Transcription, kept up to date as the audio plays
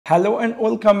Hello and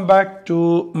welcome back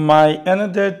to my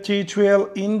another tutorial.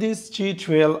 In this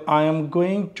tutorial I am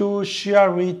going to share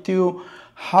with you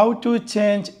how to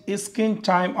change screen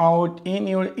timeout in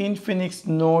your Infinix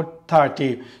Note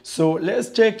 30. So let's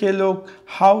take a look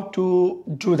how to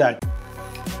do that.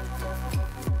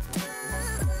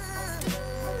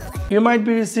 You might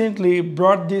be recently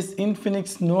bought this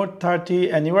Infinix Note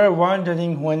 30 and you are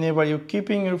wondering whenever you're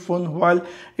keeping your phone while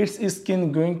its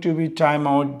screen going to be time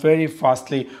out very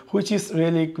fastly, which is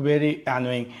really very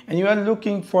annoying, and you are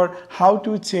looking for how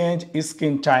to change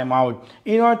screen timeout.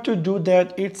 In order to do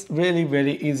that, it's really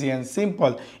very easy and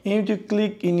simple. You need to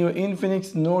click in your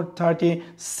Infinix Note 30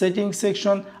 settings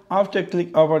section. After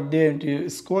click over there, you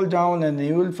scroll down and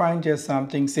you will find here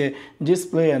something say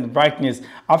display and brightness.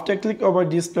 After click over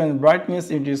display and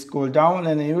brightness, you scroll down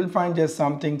and you will find here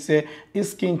something say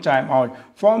screen timeout.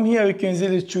 From here you can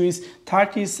easily choose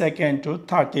 30 seconds to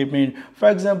 30 minutes. For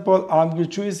example, I'm going to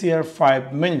choose here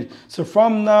 5 minutes. So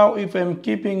from now, if I'm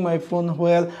keeping my phone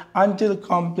well until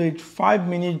complete 5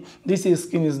 minutes, this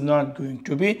screen is not going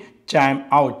to be time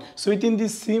out. So within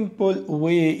this simple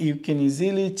way, you can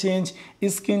easily change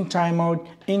screen timeout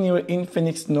in your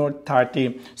Infinix Note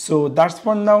 30. So that's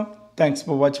for now. Thanks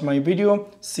for watching my video.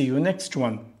 See you next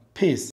one. Peace.